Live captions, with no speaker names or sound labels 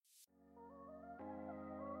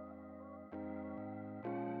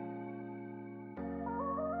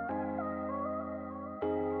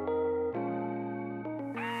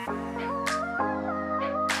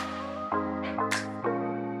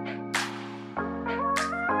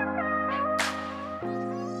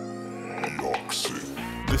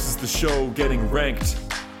This is the show getting ranked.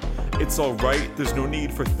 It's alright, there's no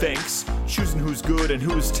need for thanks. Choosing who's good and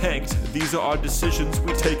who's tanked. These are our decisions,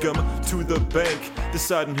 we take them to the bank.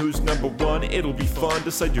 Deciding who's number one, it'll be fun.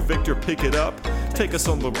 Decide your victor, pick it up. Take us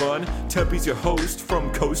on the run. Tempe's your host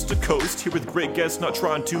from coast to coast. Here with great guests, not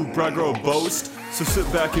trying to brag or boast. So sit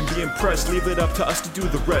back and be impressed. Leave it up to us to do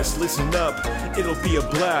the rest. Listen up, it'll be a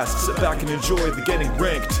blast. Sit back and enjoy the Getting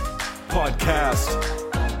Ranked podcast.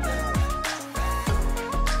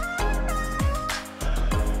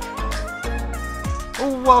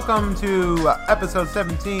 Welcome to episode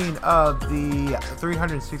 17 of the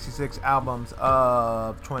 366 albums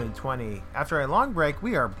of 2020. After a long break,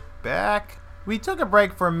 we are back. We took a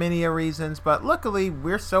break for many reasons, but luckily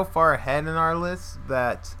we're so far ahead in our list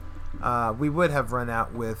that we would have gone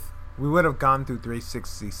through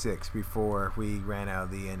 366 before we ran out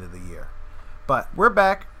of the end of the year. But we're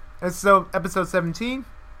back. And so episode 17,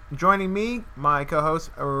 joining me, my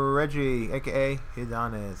co-host Reggie, aka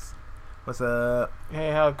Hidanis. What's up?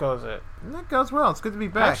 Hey, how goes it? It goes well. It's good to be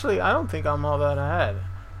back. Actually, I don't think I'm all that ahead.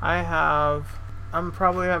 I'm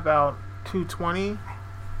probably about 220.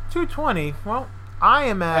 220? Well, I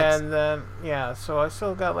am at... And then, yeah, so I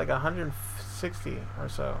still got like 160 or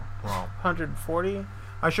so. Wow. 140?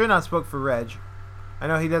 I should not spoke for Reg. I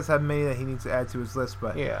know he does have many that he needs to add to his list,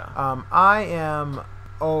 but... Yeah. I am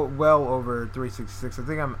well over 366. I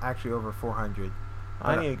think I'm actually over 400.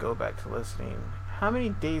 I need to go back to listening. How many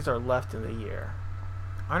days are left in the year?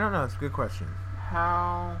 I don't know. It's a good question.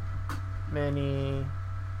 How many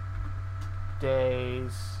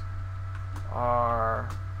days are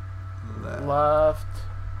left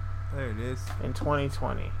there it is. in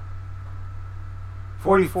 2020?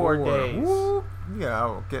 44 days. Woo. Yeah,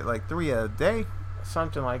 I'll get like 3 a day.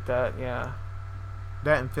 Something like that, yeah.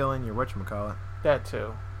 That and fill in your whatchamacallit. That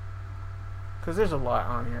too. Because there's a lot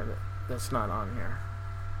on here that's not on here.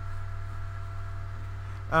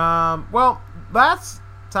 Well, last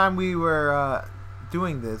time we were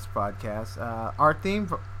doing this podcast, our theme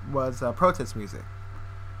was protest music.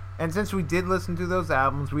 And since we did listen to those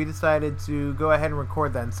albums, we decided to go ahead and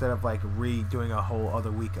record that instead of like redoing a whole other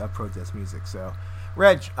week of protest music. So,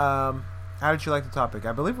 Reg, how did you like the topic?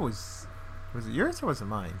 I believe it was it yours or was it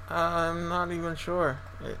mine? I'm not even sure.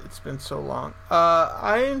 It's been so long.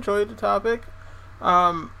 I enjoyed the topic.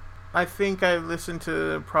 I think I listened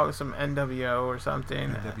to probably some NWO or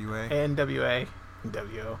something. NWA.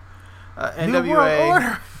 New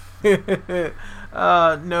World Order.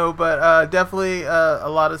 No, but definitely a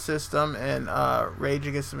lot of System and Rage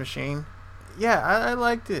Against the Machine. Yeah, I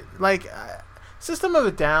liked it. Like, System of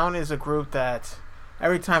a Down is a group that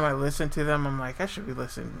every time I listen to them, I'm like, I should be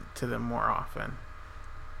listening to them more often.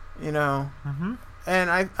 You know? Mm-hmm. And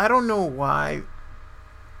I don't know why...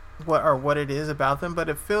 what it is about them, but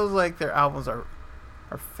it feels like their albums are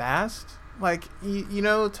fast. Like you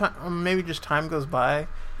know, maybe just time goes by.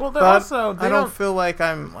 Well, I don't feel like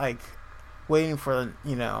I'm like waiting for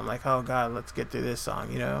I'm like, oh god, let's get through this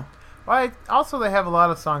song. You know. Well, they have a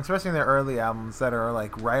lot of songs, especially in their early albums, that are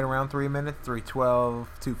like right around 3 minutes, 3:12,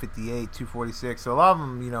 2:58, 2:46. So a lot of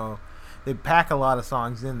them, they pack a lot of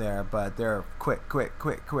songs in there, but they're quick.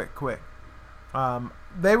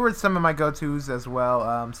 They were some of my go-tos as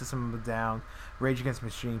well. System of a Down, Rage Against the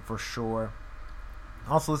Machine for sure.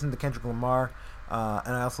 I also listened to Kendrick Lamar,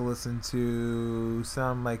 and I also listened to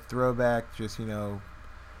some like throwback, just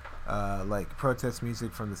like protest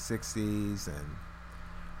music from the '60s, and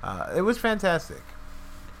it was fantastic.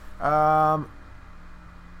 What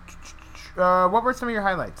were some of your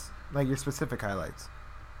highlights? Like your specific highlights?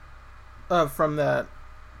 From the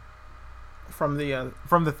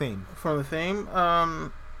theme.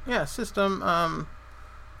 System.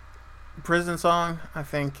 Prison Song, I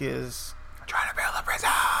think, is... I'm trying to build a prison!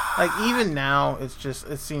 Like, even now, it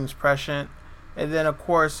seems prescient. And then, of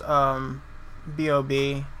course,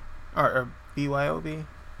 B.O.B. Or B.Y.O.B.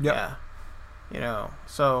 Yep. Yeah.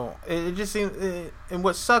 So, it just seems... and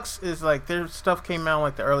what sucks is, like, their stuff came out,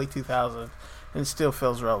 like, the early 2000s. And still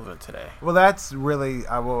feels relevant today. Well, that's really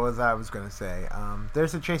what I was going to say.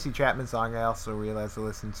 There's a Tracy Chapman song I also realized to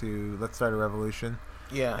listen to, Let's Start a Revolution.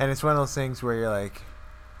 Yeah. And it's one of those things where you're like,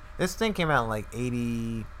 this thing came out in like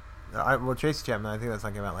 80... well, Tracy Chapman, I think that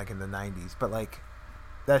song came out like in the 90s. But like,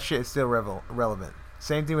 that shit is still relevant.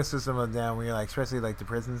 Same thing with System of a Down, where you're like, especially like the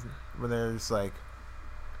prisons, where there's like,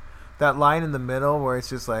 that line in the middle where it's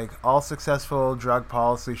just like, all successful drug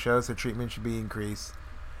policy shows that treatment should be increased.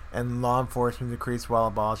 And law enforcement decreased while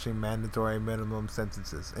abolishing mandatory minimum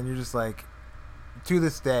sentences. And you're just like, to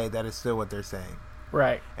this day, that is still what they're saying.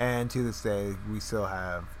 Right. And to this day, we still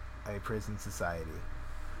have a prison society.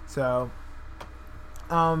 So,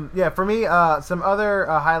 Yeah, for me, some other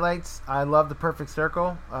highlights. I love The Perfect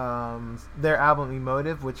Circle. Their album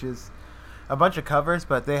Emotive, which is a bunch of covers,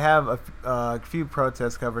 but they have a few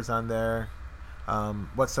protest covers on there.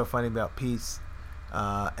 What's So Funny About Peace,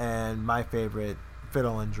 and my favorite,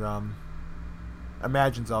 Fiddle and Drum.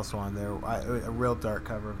 Imagine's also on there. A real dark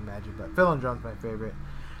cover of Imagine, but Fiddle and Drum's my favorite.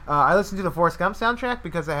 I listen to the Forrest Gump soundtrack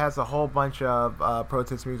because it has a whole bunch of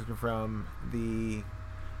protest music from the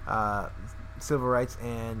civil rights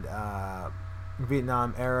and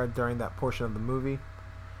Vietnam era during that portion of the movie.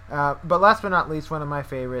 But last but not least, one of my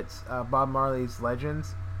favorites, Bob Marley's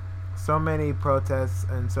Legends. So many protests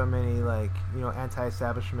and so many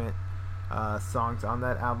anti-establishment songs on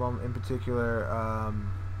that album. In particular,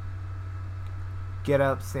 Get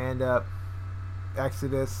Up, Stand Up,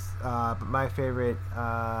 Exodus, but my favorite,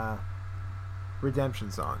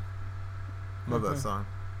 Redemption song. Love that song.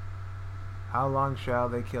 How long shall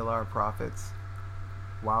they kill our prophets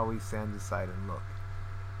while we stand aside and look?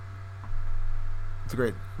 It's a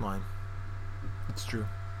great line. It's true.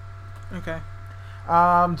 Okay.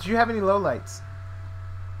 Do you have any lowlights?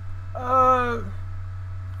 Off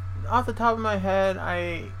the top of my head,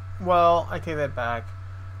 I take that back.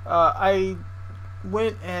 I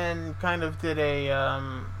went and kind of did a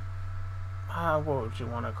what would you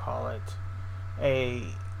want to call it? A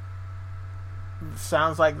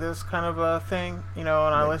sounds like this kind of a thing, and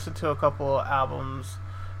I listened to a couple of albums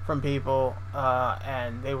from people,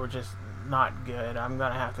 and they were just not good. I'm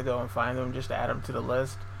gonna have to go and find them just to add them to the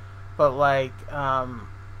list. But I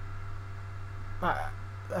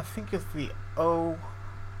think it's the Oh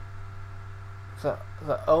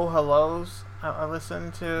Hellos I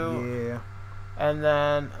listened to. Yeah. And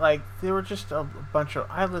then they were just a bunch of.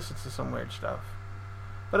 I listened to some weird stuff.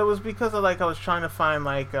 But it was because of I was trying to find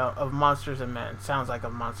of Monsters and Men. Sounds like a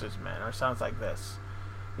Monsters and Men, or sounds like this,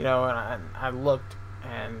 and I looked,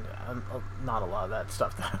 and not a lot of that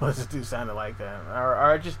stuff that I listened to sounded like them, or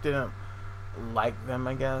I just didn't like them,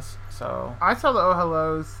 I guess. So I saw the Oh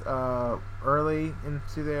Hellos early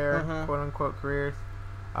into their quote unquote careers.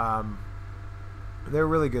 They're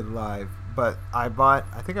really good live, but I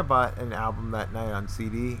think I bought an album that night on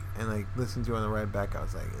CD and listened to it on the ride back. I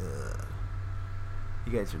was like, ugh.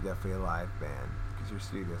 You guys are definitely a live band because your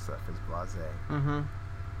studio stuff is blasé.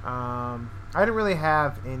 I didn't really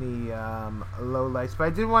have any low lights, but I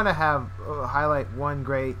did want to highlight one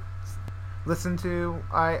great listen to.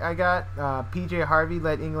 I got PJ Harvey,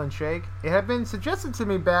 Let England Shake. It had been suggested to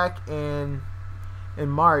me back in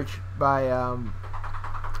March by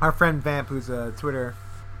our friend Vamp, who's a Twitter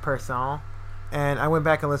person, and I went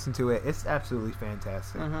back and listened to it. It's absolutely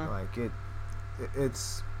fantastic.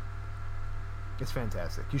 It's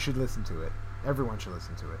fantastic. You should listen to it. Everyone should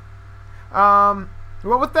listen to it. Well,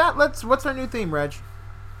 with that, what's our new theme, Reg?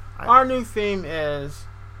 Our new theme is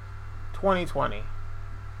 2020.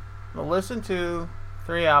 We'll listen to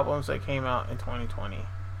 3 albums that came out in 2020.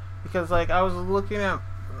 Because, I was looking at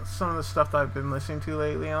some of the stuff that I've been listening to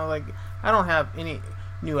lately, and I was I don't have any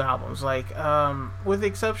new albums. With the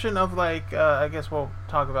exception of, I guess we'll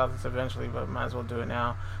talk about this eventually, but might as well do it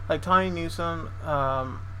now. Tawny Newsome,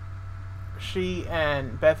 she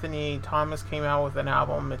and Bethany Thomas came out with an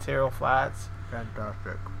album, Material Flats.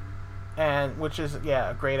 Fantastic. And which is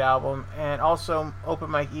a great album. And also Open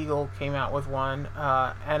Mike Eagle came out with one,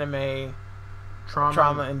 Anime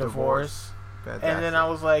Trauma and Divorce. Fantastic. And then I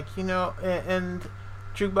was and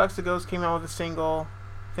Jukebox the Ghost came out with a single.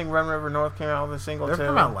 I think Run River North came out with a single too. They've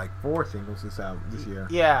come out 4 singles this year.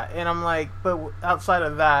 Yeah, and I'm but outside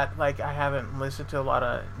of that, I haven't listened to a lot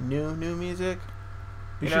of new music.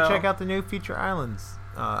 You should check out the new Future Islands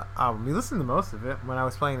album. We listened to most of it when I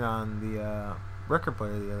was playing on the record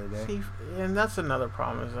player the other day. See, and that's another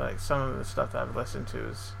problem is some of the stuff that I've listened to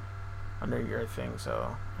is under your thing,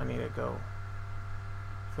 so I need to go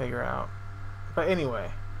figure out. But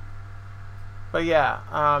anyway,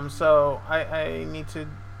 so I need to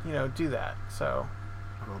do that. So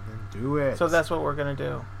well, then do it. So that's what we're gonna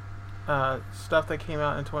do. Stuff that came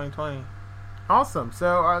out in 2020. Awesome.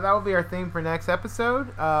 So that will be our theme for next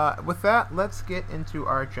episode. With that, let's get into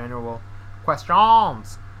our general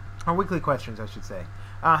questions. Our weekly questions, I should say.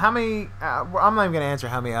 How many... I'm not even going to answer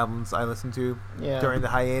how many albums I listened to during the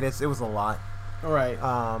hiatus. It was a lot. Right.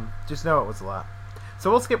 Just know it was a lot. So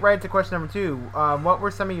we'll skip right to question number 2. What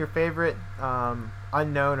were some of your favorite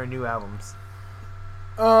unknown or new albums?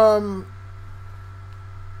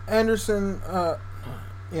 Anderson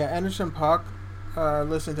 .Paak.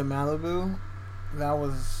 Listened to Malibu. That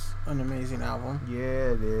was an amazing album.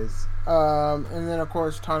 Yeah, it is. And then of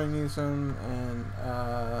course Tawny Newsome, and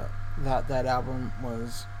that album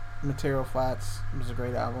was Material Flats. It was a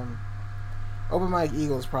great album. Open Mike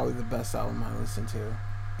Eagle is probably the best album I listened to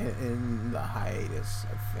in the hiatus,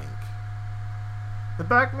 I think. The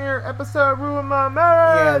Black Mirror episode ruined my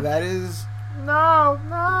marriage. Yeah, that is... No.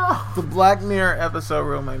 The Black Mirror episode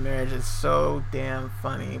ruined my marriage is so damn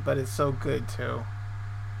funny, but it's so good too.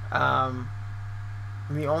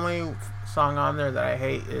 The only song on there that I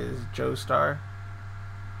hate is Joestar.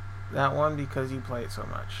 That one because you play it so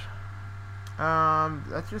much.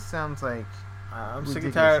 That just sounds like I'm sick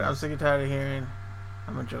and tired of hearing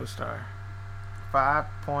I'm a Joestar.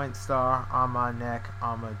 5-point star on my neck,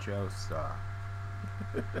 I'm a Joestar.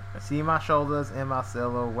 See my shoulders and my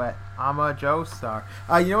silhouette, I'm a Joestar.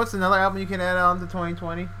 You know what's another album you can add on to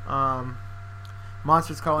 2020?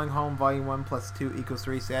 Monsters Calling Home Volume 1 plus 2 equals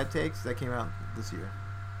 3 Sad Takes. That came out this year.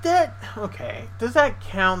 Okay. Does that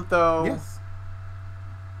count though? Yes.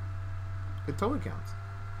 It totally counts.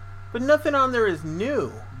 But nothing on there is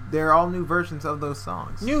new. They're all new versions of those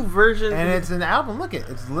songs. New versions. And it's an album. Look,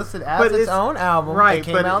 it's listed as its own album. Right. It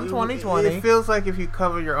came out in 2020. It feels like if you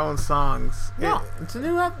cover your own songs. No, it's a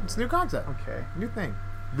new concept. Okay. New thing.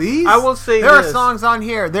 These, I will say there are songs on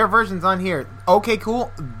here. There are versions on here. Okay,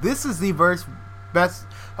 cool. This is the best.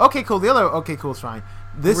 Okay, cool. The other Okay, cool's fine.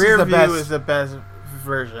 This Rear is the View best. is the best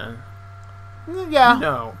version. Yeah.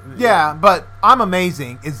 No. Yeah, but I'm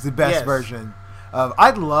Amazing is the best version of.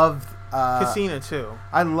 I loved Casino too.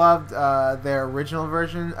 I loved their original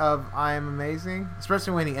version of I Am Amazing,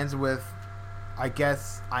 especially when he ends with, I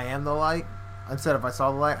guess I am the light. Instead of I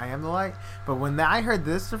saw the light, I am the light. But when I heard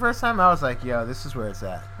this the first time, I was like, yo, this is where it's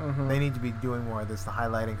at. Mm-hmm. They need to be doing more of this,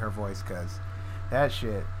 highlighting her voice, because that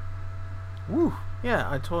shit, woo. Yeah,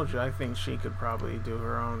 I told you. I think she could probably do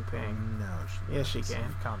her own thing. No, yes, she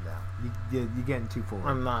can. Calm down. You're getting too forward.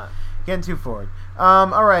 I'm not. Getting too forward.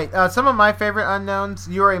 All right. Some of my favorite unknowns.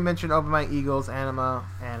 You already mentioned Open My Eagles, anime,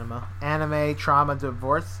 trauma,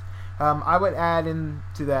 divorce. I would add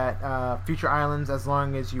into that Future Islands, As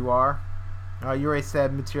Long As You Are. You already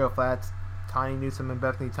said Material Flats, Tiny Newsome, and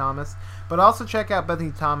Bethany Thomas. But also check out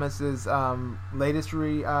Bethany Thomas's latest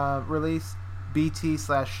release,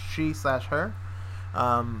 BT/She/Her.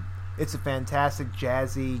 It's a fantastic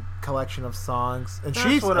jazzy collection of songs. And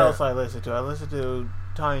That's what else I listen to. I listen to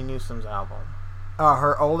Tiny Newsome's album.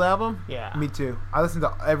 Her old album? Yeah. Me too. I listened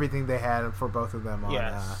to everything they had for both of them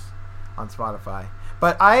on Spotify.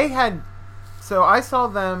 But I saw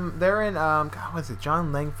them, they're in, what is it,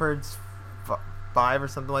 John Langford's 5 or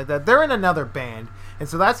something like that. They're in another band. And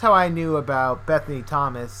so that's how I knew about Bethany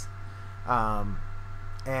Thomas. And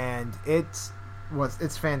it's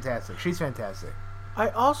fantastic. She's fantastic. I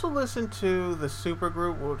also listened to the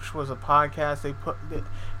Supergroup, which was a podcast. It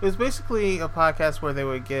was basically a podcast where they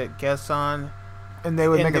would get guests on, and they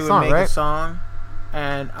would make a song.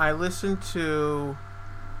 And I listened to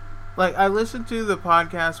the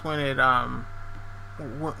podcast when it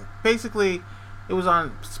basically it was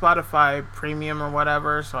on Spotify Premium or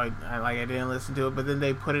whatever. So I didn't listen to it, but then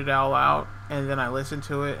they put it all out, and then I listened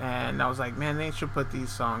to it, and I was like, man, they should put these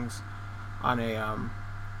songs on a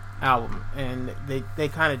album, and they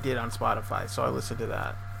kind of did on Spotify, so I listened to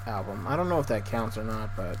that album. I don't know if that counts or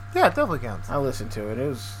not, but yeah, it definitely counts. I listened to it.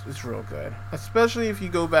 It's real good, especially if you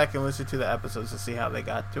go back and listen to the episodes to see how they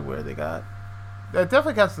got to where they got. It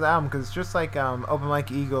definitely counts to the album because it's just like Open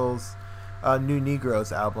Mike Eagle's New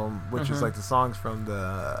Negroes album, which is like the songs from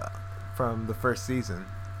the first season.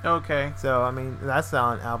 Okay. So I mean, that's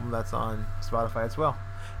an album that's on Spotify as well.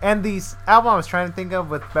 And the album I was trying to think of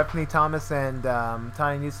with Bethany Thomas and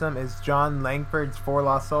Tiny Newsome is John Langford's Four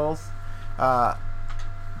Lost Souls.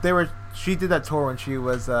 She did that tour when she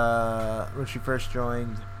was when she first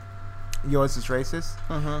joined Yours Is Racist,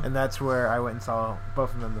 and that's where I went and saw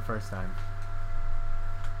both of them the first time.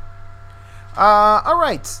 All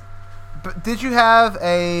right, but did you have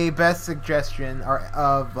a best suggestion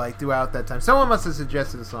of like throughout that time? Someone must have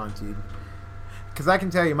suggested a song to you, because I can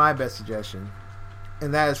tell you my best suggestion.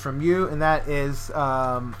 And that is from you, and that is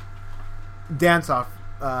Dance Off,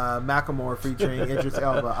 Macklemore featuring Idris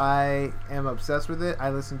Elba. I am obsessed with it. I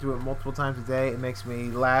listen to it multiple times a day. It makes me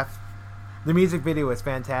laugh. The music video is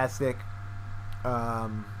fantastic.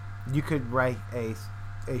 You could write a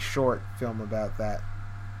short film about that.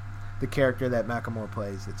 The character that Macklemore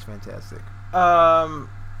plays. It's fantastic.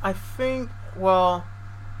 I think, well,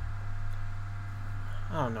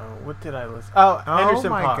 I don't know. What did I listen? Oh,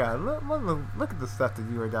 Anderson .Paak. .Paak. God! Look at the stuff that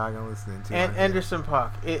you were dogging listening to. And Anderson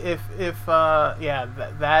 .Paak.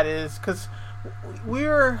 That is because we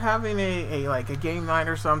were having a game night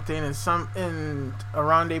or something, and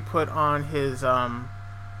Arande put on his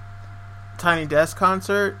Tiny Desk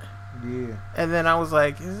concert. Yeah. And then I was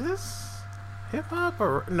like, is this hip hop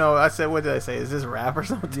or no? I said, what did I say? Is this rap or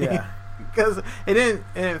something? Yeah. because it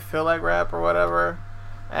didn't feel like rap or whatever,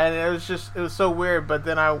 and it was so weird. But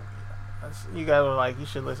then you guys were like, you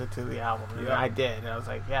should listen to the album, and I did, and I was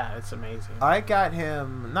like, yeah, it's amazing. I got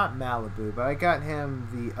him not Malibu, but I got him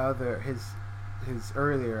his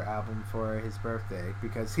earlier album for his birthday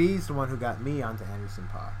because he's the one who got me onto Anderson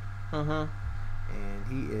 .Paak. And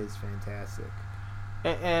he is fantastic.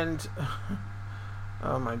 And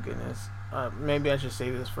oh my goodness, maybe I should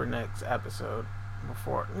save this for next episode.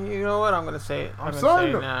 Before, you know what, I'm gonna say it. I'm gonna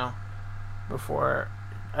say it now before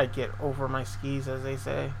I get over my skis, as they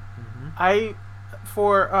say.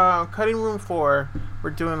 For Cutting Room Floor,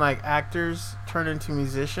 we're doing like actors turned into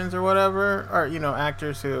musicians or whatever, or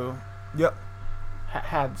actors who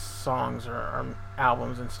had songs or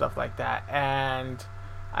albums and stuff like that. And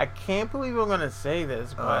I can't believe I'm gonna say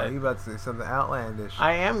this, but you about to say something outlandish.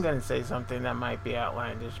 I am gonna say something that might be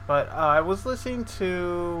outlandish, but I was listening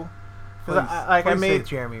to. I made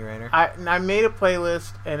Jeremy Renner. I made a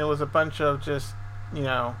playlist, and it was a bunch of just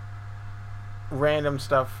random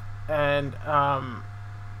stuff. And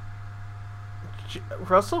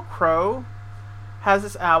Russell Crowe has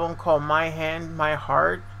this album called My Hand, My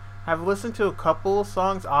Heart. I've listened to a couple of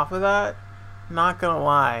songs off of that. Not gonna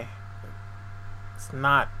lie, it's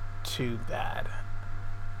not too bad.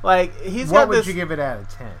 Like what would you give it out of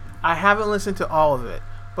 10? I haven't listened to all of it,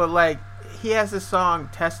 but like he has this song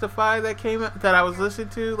Testify that I was listening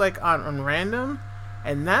to like on random,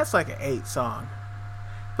 and that's like an 8 song.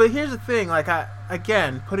 But here's the thing, like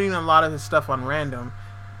putting a lot of his stuff on random,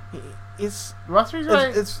 it's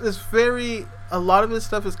very, a lot of his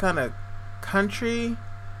stuff is kind of country,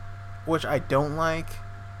 which I don't like,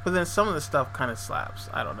 but then some of the stuff kind of slaps.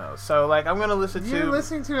 I don't know. So like I'm gonna listen to. You're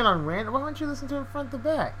listening to it on random. Why don't you listen to it front to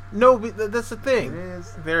back? No, that's the thing.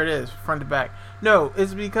 There it is, front to back. No,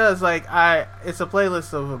 it's because like it's a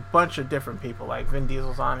playlist of a bunch of different people. Like Vin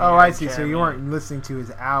Diesel's on here. Oh, I see. So you weren't listening to his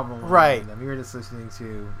album, right? You were just listening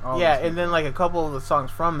to all. Yeah, and then like a couple of the songs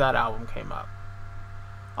from that album came up.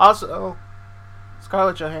 Also,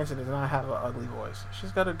 Scarlett Johansson does not have an ugly voice.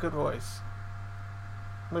 She's got a good voice,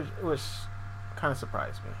 which kind of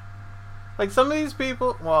surprised me. Like some of these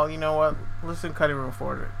people, well, you know what? Listen, Cutting Room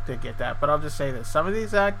Floor to get that. But I'll just say this: some of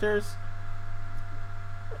these actors,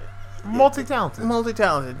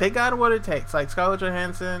 multi-talented. They got what it takes. Like Scarlett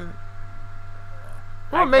Johansson.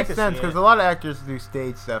 Well, it makes sense because a lot of actors do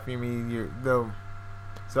stage stuff. You mean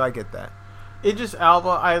so I get that. Idris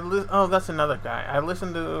Elba. Oh, that's another guy. I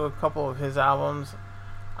listened to a couple of his albums.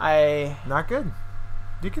 Not good.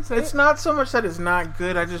 You can say it's not so much that it's not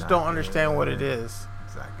good. I just don't understand what it is.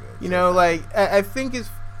 It's not good. You know, like I think it's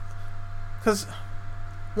because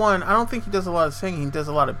one, I don't think he does a lot of singing. He does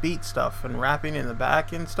a lot of beat stuff and rapping in the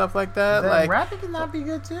back and stuff like that. Like rapping can not be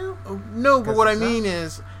good too. No, but what I mean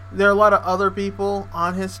is there are a lot of other people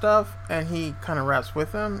on his stuff, and he kind of raps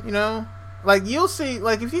with them. You know, like you'll see,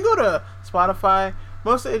 like if you go to Spotify,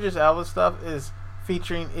 most of Idris Elba's stuff is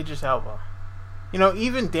featuring Idris Elba. You know,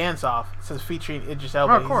 even Dance Off says featuring Idris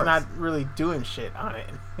Elba. He's not really doing shit on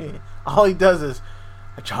it. All he does is,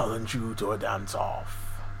 I challenge you to a dance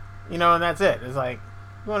off. You know, and that's it. It's like,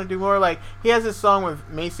 you want to do more? Like, he has this song with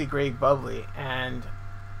Macy Gray, Bubbly, and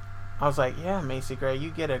I was like, yeah, Macy Gray,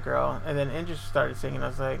 you get it, girl. And then Idris started singing. I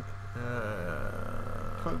was like,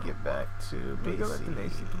 can we get back to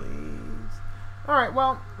Macy, please? All right,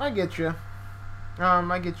 well, I get you.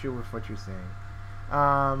 I get you with what you're saying.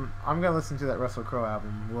 I'm gonna listen to that Russell Crowe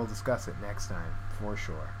album. We'll discuss it next time for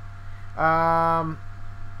sure.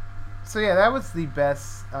 So yeah, that was the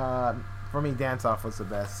best for me. Dance Off was the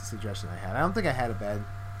best suggestion I had. I don't think I had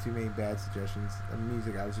too many bad suggestions. The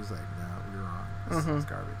music, I was just like, no, you're wrong. It's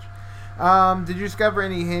garbage. Did you discover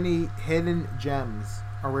any hidden gems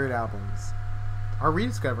or weird albums, or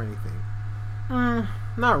rediscover anything?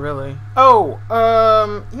 Not really. Oh,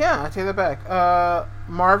 yeah, I take that back.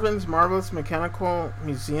 Marvin's Marvelous Mechanical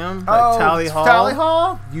Museum by Tally Hall. Tally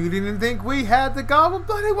Hall? You didn't think we had the Goblin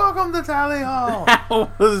Bloody Welcome to Tally Hall. That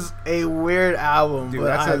was a weird album, dude,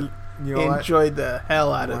 but I enjoyed the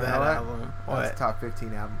hell out of that album. That's a top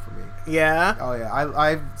 15 album for me. Yeah? Oh,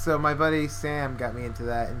 yeah. So my buddy Sam got me into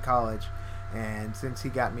that in college. And since he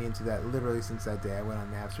got me into that, literally since that day, I went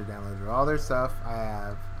on Napster, downloaded all their stuff.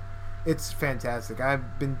 It's fantastic.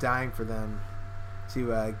 I've been dying for them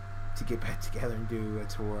to get back together and do a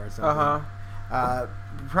tour or something.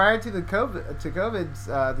 Prior to the COVID's,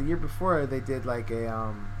 the year before, they did like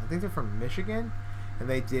I think they're from Michigan, and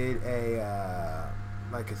they did a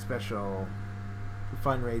special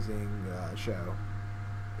fundraising show.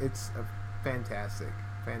 It's fantastic.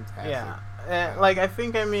 Yeah, I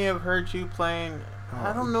think I may have heard you playing.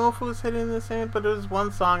 I don't know if it was Hidden in the Sand, but it was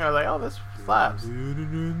one song. I was like, oh, this Slaps.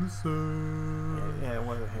 Hidden in the sun. Yeah, it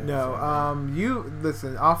wasn't him. No, you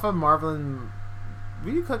listen off of Marvelin.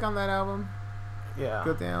 Will you click on that album? Yeah.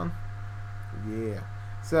 Go down. Yeah.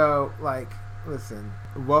 So like, listen.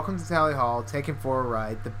 Welcome to Tally Hall. Taken for a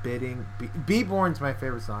ride. The Bidding. Be Born's my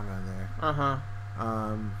favorite song on there.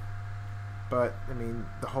 But I mean,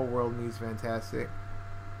 The Whole World Needs fantastic.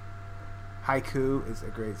 Haiku is a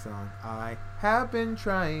great song. I have been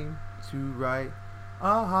trying to write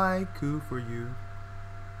a haiku for you.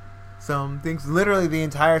 Some things, literally the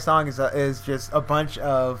entire song is just a bunch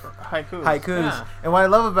of haikus. Yeah. And what I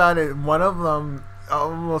love about it, one of them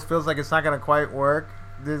almost feels like it's not going to quite work.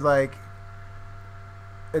 There's like,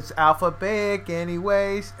 it's alphabetic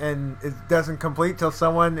anyways, and it doesn't complete till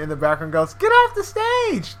someone in the background goes, "Get off the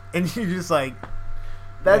stage!" And you're just like,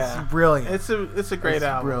 that's brilliant. It's a great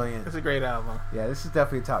album. Brilliant. It's a great album. Yeah, this is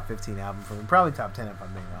definitely a top 15 album for me. Probably top 10 if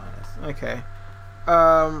I'm being honest. Okay.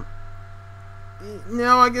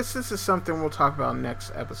 No, I guess this is something we'll talk about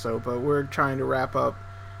next episode, but we're trying to wrap up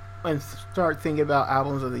and start thinking about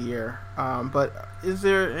albums of the year. But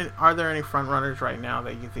are there any front runners right now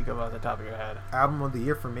that you can think of off the top of your head? Album of the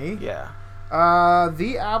year for me? Yeah.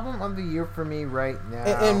 The album of the year for me right now.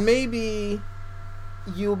 And maybe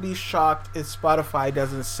you'll be shocked if Spotify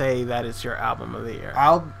doesn't say that it's your album of the year.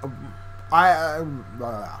 I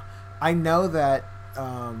know that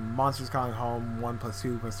Monsters Calling Home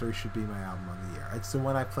 1+2+3 should be my album of the year. It's the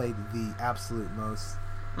one I played the absolute most.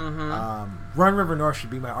 Run River North should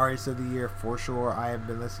be my artist of the year for sure. I have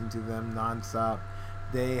been listening to them nonstop.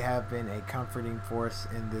 They have been a comforting force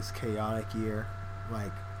in this chaotic year.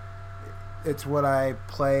 Like, it's what I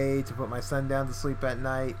play to put my son down to sleep at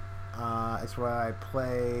night. It's what I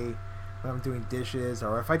play when I'm doing dishes,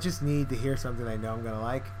 or if I just need to hear something I know I'm gonna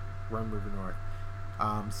like. Run River North.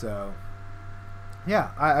 So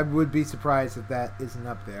yeah, I would be surprised if that isn't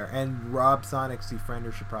up there. And Rob Sonic's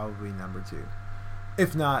Defriender should probably be number 2.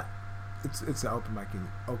 If not, it's an Open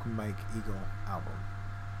Mike Eagle album.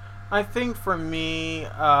 I think for me,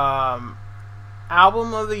 album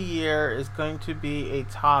of the year is going to be a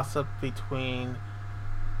toss-up between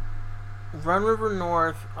Run River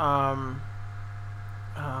North. Hold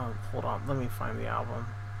on, let me find the album.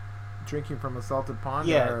 Drinking from a Salted Pond,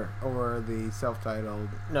 yeah. or the self-titled.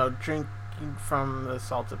 No, Drinking from the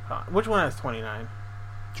Salted Pond. Which one has 29?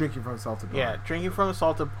 Drinking from a Salted Pond. Yeah, Drinking from a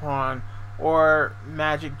Salted Pond, or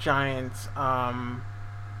Magic Giant's. In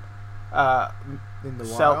the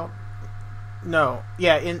Wild. No,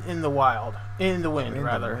 yeah, in the Wild, in the Wind,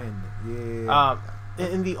 rather. The Wind. Yeah.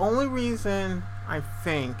 And the only reason I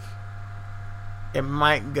think it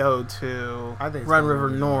might go to Run River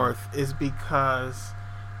North is because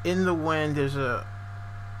in the Wind there's the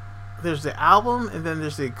album and then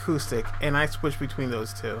there's the acoustic, and I switch between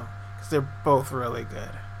those two because they're both really good.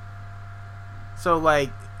 So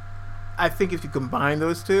like, I think if you combine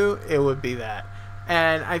those two, it would be that.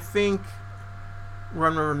 And I think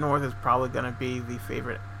Run River North is probably going to be the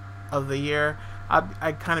favorite of the year.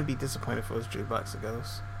 I'd kind of be disappointed if it was Jukebox a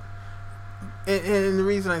Ghost. And the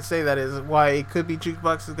reason I say that is why it could be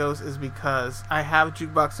Jukebox a Ghost is because I have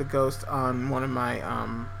Jukebox a Ghost on one of my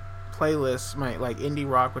playlists, my like indie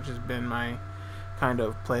rock, which has been my kind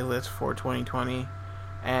of playlist for 2020,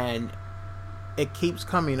 and it keeps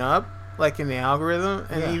coming up like in the algorithm,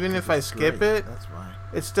 and even if I skip it, that's why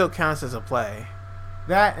it still counts as a play.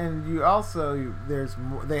 That, and you also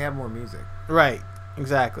they have more music, right?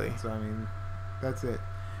 Exactly. So I mean, that's it.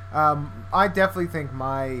 I definitely think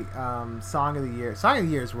my song of the year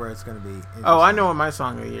is where it's going to be. Oh, I know what my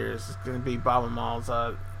song of the year is. It's going to be Bob and Maul's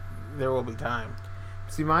 "There Will Be Time."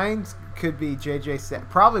 See, mine could be JJ Sad.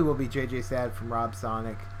 Probably will be JJ Sad from Rob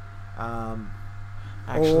Sonic.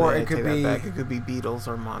 Actually, or it could be it could be Beatles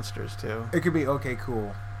or Monsters too. It could be OK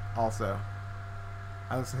Cool. Also,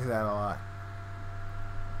 I listen to that a lot.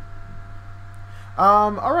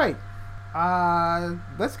 All right.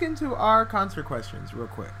 Let's get into our concert questions real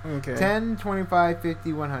quick. Okay. 10, 25,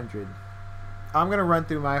 50, 100. I'm going to run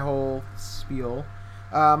through my whole spiel.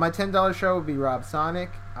 My $10 show would be Rob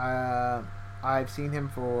Sonic. I've seen him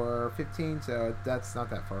for 15, so that's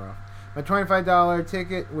not that far off. My $25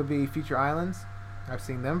 ticket would be Future Islands. I've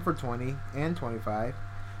seen them for 20 and 25.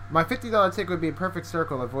 My $50 ticket would be a Perfect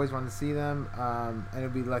Circle. I've always wanted to see them, and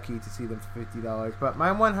I'd be lucky to see them for $50. But my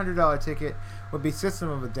 $100 ticket would be System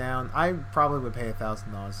of a Down. I probably would pay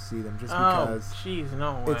 $1,000 to see them just because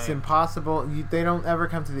no way. It's impossible. They don't ever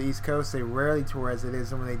come to the East Coast. They rarely tour as it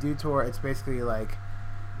is, and when they do tour, it's basically like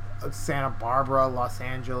Santa Barbara, Los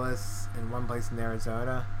Angeles, and one place in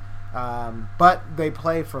Arizona. But they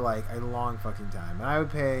play for like a long fucking time, and I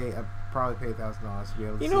would pay probably pay $1,000 to be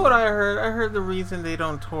able to You see know what it. I heard? I heard the reason they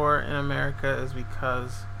don't tour in America is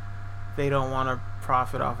because they don't want to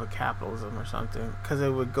profit off of capitalism or something. Because it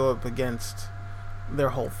would go up against their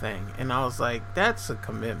whole thing. And I was like, that's a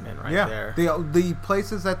commitment right there. The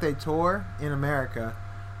places that they tour in America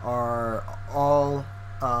are all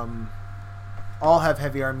have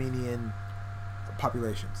heavy Armenian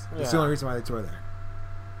populations. That's the Yeah. only reason why they tour there.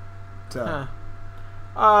 So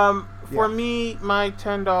For me, my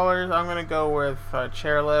 $10, I'm gonna go with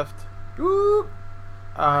Chairlift. Ooh,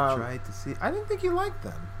 I Um, tried to see. I didn't think you liked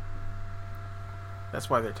them. That's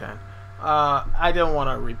why they're 10. I don't want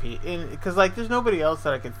to repeat because like there's nobody else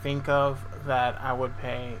that I could think of that I would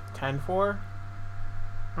pay 10 for.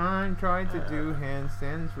 I'm trying to do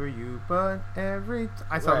handstands for you, but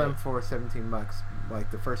I saw them for $17,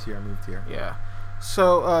 like the first year I moved here. Yeah.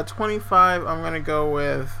 So 25, I'm gonna go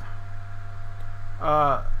with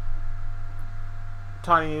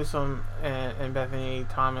Tawny Newsome and Bethany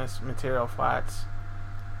Thomas, Material Flats.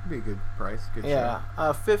 Be a good price, good Yeah.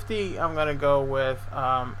 50, I'm gonna go with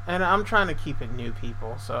and I'm trying to keep it new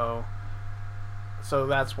people, so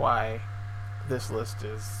that's why this list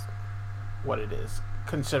is what it is,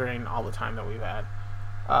 considering all the time that we've had.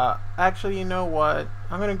 Actually, you know what?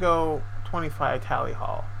 I'm gonna go 25 Tally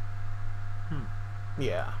Hall.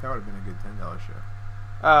 Yeah. That would have been a good $10 show.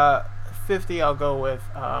 50, I'll go with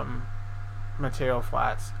Material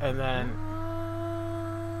Flats, and then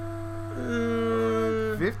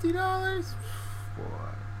 $50? Boy,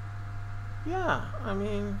 yeah, I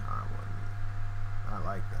mean, I wouldn't. I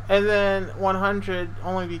like them. and then 100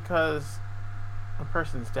 only because a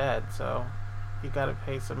person's dead, so you got to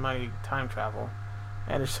pay some money to time travel.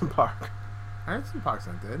 Anderson Park. Anderson Park's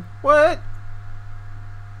not dead. What?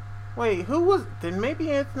 Wait, who was? Then maybe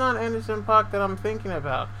it's not Anderson Park that I'm thinking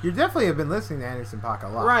about. You definitely have been listening to Anderson Park a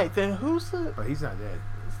lot. Right? Then who's the? But he's not dead.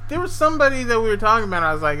 There was somebody that we were talking about. And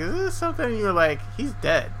I was like, is this something? And you were like, he's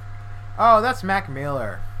dead. Oh, that's Mac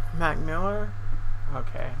Miller. Mac Miller?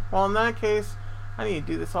 Okay. Well, in that case, I need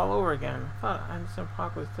to do this all over again. I thought Anderson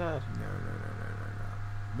Park was dead. No.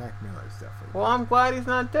 Mac Miller's definitely Well, I'm glad he's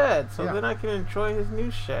not dead, so Yeah. then I can enjoy his new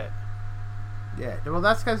shit. dead. Yeah, well,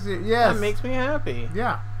 that's because, yes. That makes me happy.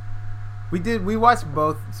 Yeah. We watched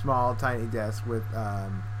both Small Tiny Desk with,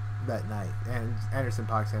 that night, and Anderson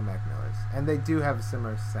Park's and Mac Miller's. And they do have a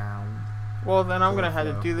similar sound. Well, then I'm going to have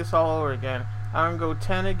Flow. to do this all over again. I'm going to go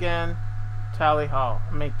 10 again, Tally Hall.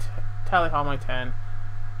 Make Tally Hall my 10.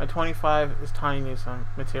 My 25 is Tiny Newsome,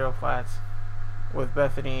 Material Flats, with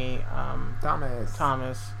Bethany Thomas.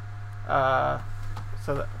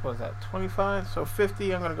 So that what was that 25. So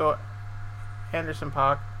 50. I'm gonna go Anderson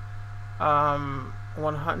Park.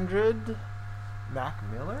 100. Mac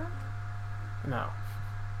Miller? No, not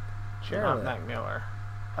Chairlift. Mac Miller.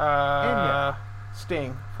 Enya.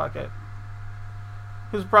 Sting. Fuck it.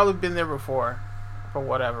 Who's probably been there before, but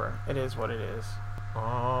whatever. It is what it is.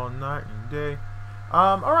 All night and day.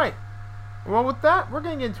 Alright. Well, with that, we're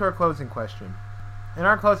getting into our closing question. And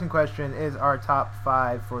our closing question is our top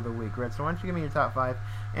 5 for the week. Red, so why don't you give me your top 5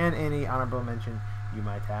 and any honorable mention you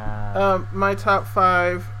might have. My top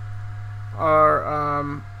 5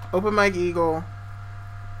 are Open Mike Eagle,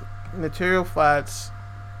 Material Flats,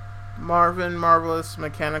 Marvin Marvelous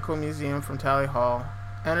Mechanical Museum from Tally Hall,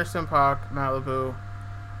 Anderson Park, Malibu,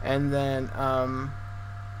 and then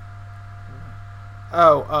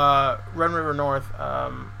Red River North,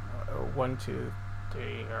 1, 2,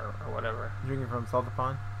 3 or whatever. Drinking from Salted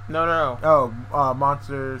Pond? No. Oh,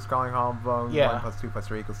 Monsters, Calling Home, Bone, Yeah. 1 plus 2 plus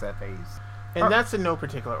 3 equals that phase. And that's in no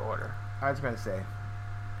particular order. I was going to say,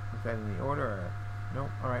 is that in the order or no?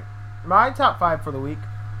 Alright. My top 5 for the week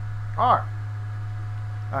are,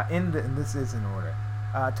 and this is in order,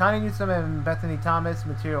 Tiny Newsome and Bethany Thomas,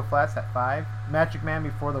 Material Flats at 5, Magic Man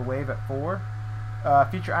Before the Wave at 4,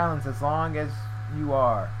 Future Islands As Long As You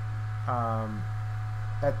Are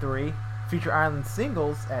at 3, Future Islands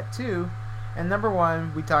Singles at 2, and number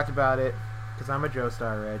 1, we talked about it, because I'm a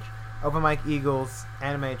Joestar, Reg, Open Mike Eagles,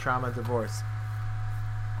 Anime Trauma Divorce.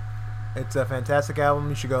 It's a fantastic album.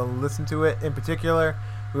 You should go listen to it. In particular,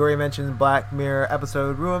 we already mentioned the Black Mirror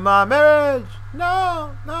episode, Ruin My Marriage! No!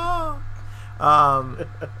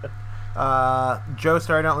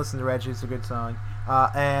 Joestar, Don't Listen to Reggie. It's a good song.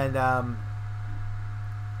 And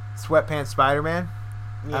Sweatpants Spider-Man.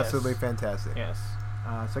 Yes. Absolutely fantastic. Yes.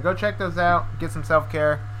 So go check those out. Get some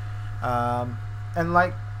self-care. And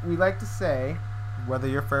like we like to say, whether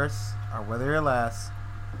you're first or whether you're last,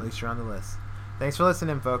 at least you're on the list. Thanks for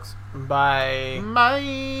listening, folks. Bye.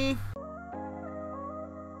 Bye.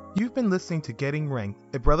 You've been listening to Getting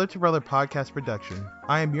Ranked, a brother-to-brother podcast production.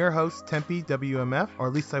 I am your host, Tempe WMF, or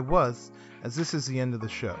at least I was, as this is the end of the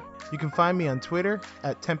show. You can find me on Twitter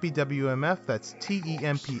at Tempe WMF, that's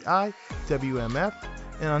TEMPI WMF,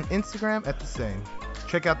 and on Instagram at the same.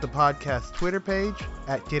 Check out the podcast Twitter page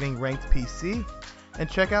at Getting Ranked PC, and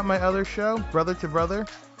check out my other show, Brother to Brother.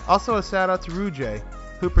 Also a shout out to Rujay,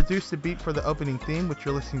 who produced the beat for the opening theme, which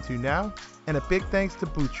you're listening to now, and a big thanks to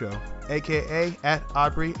Bucho, aka at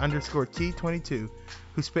Aubrey_T22,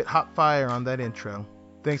 who spit hot fire on that intro.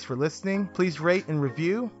 Thanks for listening, please rate and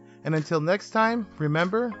review, and until next time,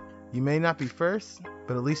 remember, you may not be first,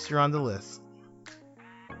 but at least you're on the list.